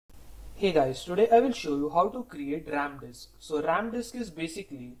Hey guys, today I will show you how to create RAM disk. So RAM disk is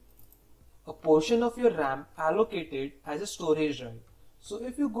basically a portion of your RAM allocated as a storage drive. So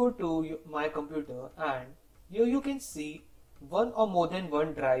if you go to my computer, and here you can see one or more than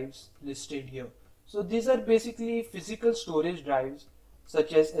one drives listed here. So these are basically physical storage drives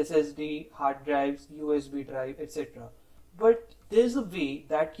such as SSD, hard drives, USB drive, etc. But there's a way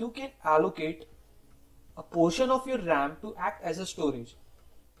that you can allocate a portion of your RAM to act as a storage.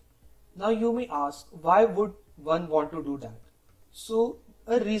 Now you may ask, why would one want to do that? So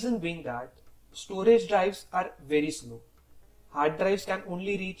a reason being that storage drives are very slow. Hard drives can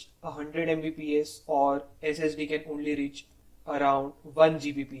only reach 100 Mbps or SSD can only reach around 1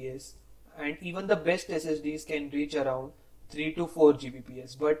 Gbps, and even the best SSDs can reach around 3 to 4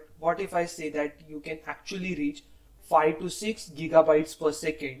 Gbps. But what if I say that you can actually reach 5 to 6 gigabytes per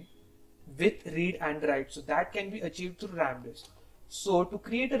second with read and write? So that can be achieved through RAM disk. So to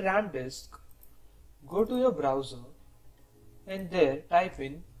create a RAM disk, go to your browser and there type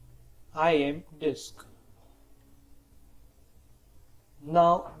in ImDisk.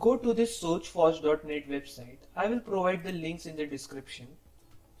 Now go to this sourceforge.net website. I will provide the links in the description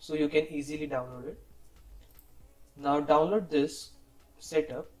so you can easily download it. Now download this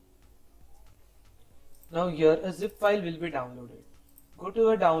setup. Now here a zip file will be downloaded. Go to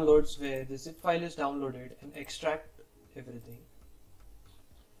your downloads where the zip file is downloaded and extract everything.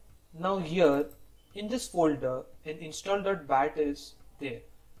 Now here in this folder an install.bat is there.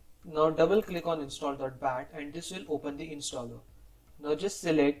 Now double click on install.bat and this will open the installer. Now just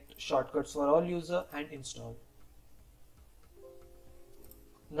select shortcuts for all user and install.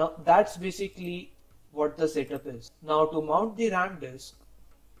 Now that's basically what the setup is. Now to mount the RAM disk,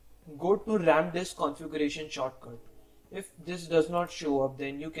 go to RAM disk configuration shortcut. If this does not show up,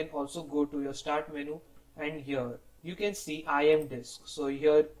 then you can also go to your start menu and here you can see ImDisk. So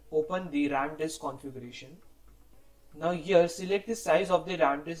here open the RAM disk configuration. Now here select the size of the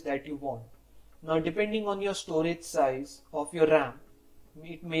RAM disk that you want. Now depending on your storage size of your RAM,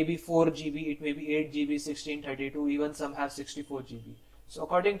 it may be 4 GB, it may be 8 GB, 16, 32, even some have 64 GB. So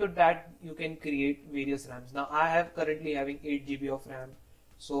according to that you can create various RAMs. Now I have currently having 8 GB of RAM.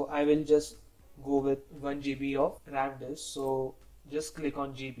 So I will just go with 1 GB of RAM disk. So just click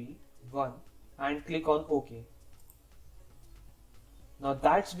on GB 1 and click on OK. Now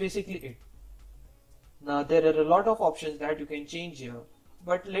that's basically it. Now there are a lot of options that you can change here,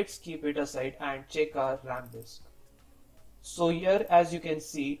 but let's keep it aside and check our RAM disk. So here as you can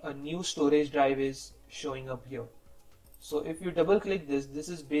see a new storage drive is showing up here. So if you double click this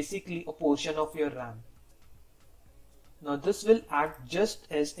is basically a portion of your RAM. Now this will act just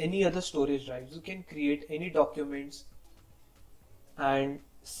as any other storage drive. You can create any documents and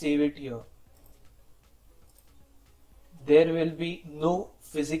save it here. There will be no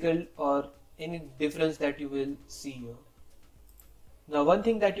physical or any difference that you will see here. Now one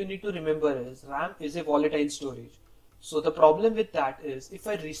thing that you need to remember is RAM is a volatile storage. So the problem with that is if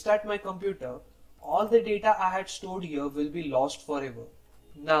I restart my computer, all the data I had stored here will be lost forever.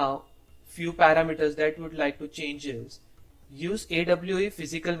 Now few parameters that you would like to change is use AWE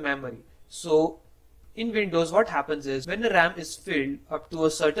physical memory. So in Windows what happens is when the RAM is filled up to a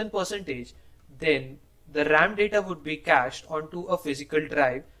certain percentage, then the RAM data would be cached onto a physical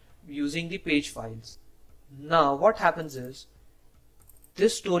drive using the page files. Now what happens is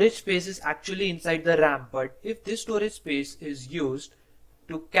this storage space is actually inside the RAM, but if this storage space is used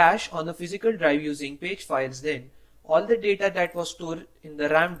to cache on a physical drive using page files, then all the data that was stored in the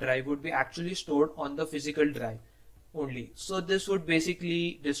RAM drive would be actually stored on the physical drive only. So this would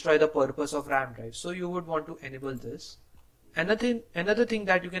basically destroy the purpose of RAM drive. So you would want to enable this. Another thing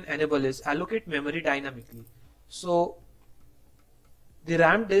that you can enable is allocate memory dynamically. So the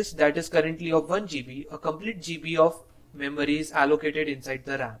RAM disk that is currently of 1 GB, a complete GB of memory is allocated inside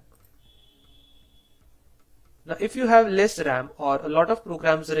the RAM. Now if you have less RAM or a lot of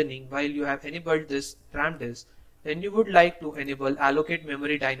programs running while you have enabled this RAM disk, then you would like to enable allocate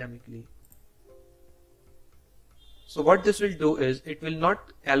memory dynamically. So what this will do is it will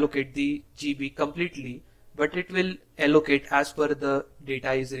not allocate the GB completely, but it will allocate as per the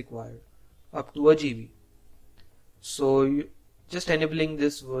data is required up to a GB. So just enabling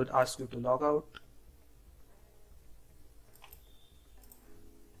this would ask you to log out.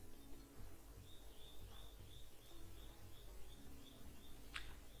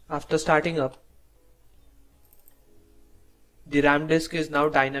 After starting up, the RAM disk is now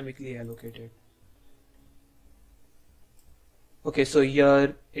dynamically allocated. Okay, so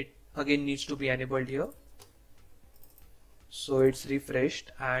here it again needs to be enabled here. So it's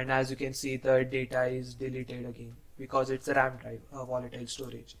refreshed and as you can see the data is deleted again because it's a RAM drive, a volatile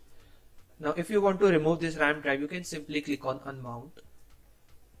storage. Now if you want to remove this RAM drive, you can simply click on unmount.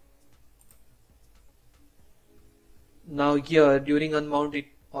 Now here during unmount it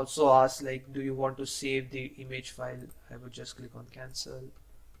also asks like, do you want to save the image file? I would just click on cancel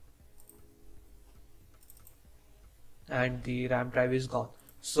and the RAM drive is gone.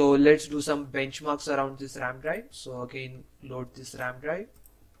 So let's do some benchmarks around this RAM drive. So again, load this RAM drive.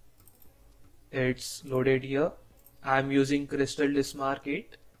 It's loaded here. I'm using Crystal Disk Mark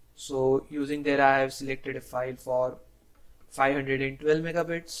 8. So using there I have selected a file for 512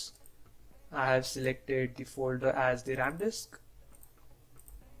 megabits. I have selected the folder as the RAM disk.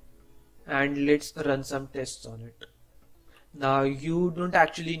 And let's run some tests on it. Now you don't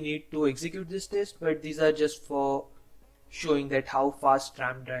actually need to execute this test, but these are just for showing that how fast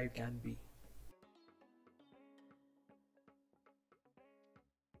RAM drive can be.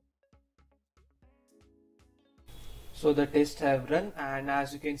 So the tests have run, and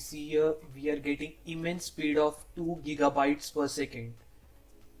as you can see here, we are getting immense speed of 2 gigabytes per second,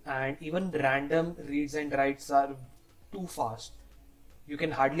 and even random reads and writes are too fast. You can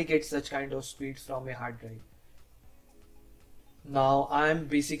hardly get such kind of speeds from a hard drive. Now I'm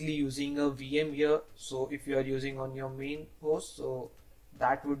basically using a VM here, so if you are using on your main host, so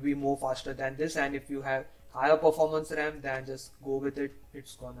that would be more faster than this, and if you have higher performance RAM, then just go with it,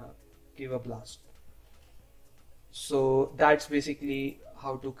 it's gonna give a blast. So that's basically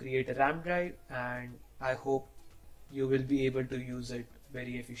how to create a RAM drive, and I hope you will be able to use it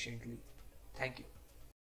very efficiently. Thank you.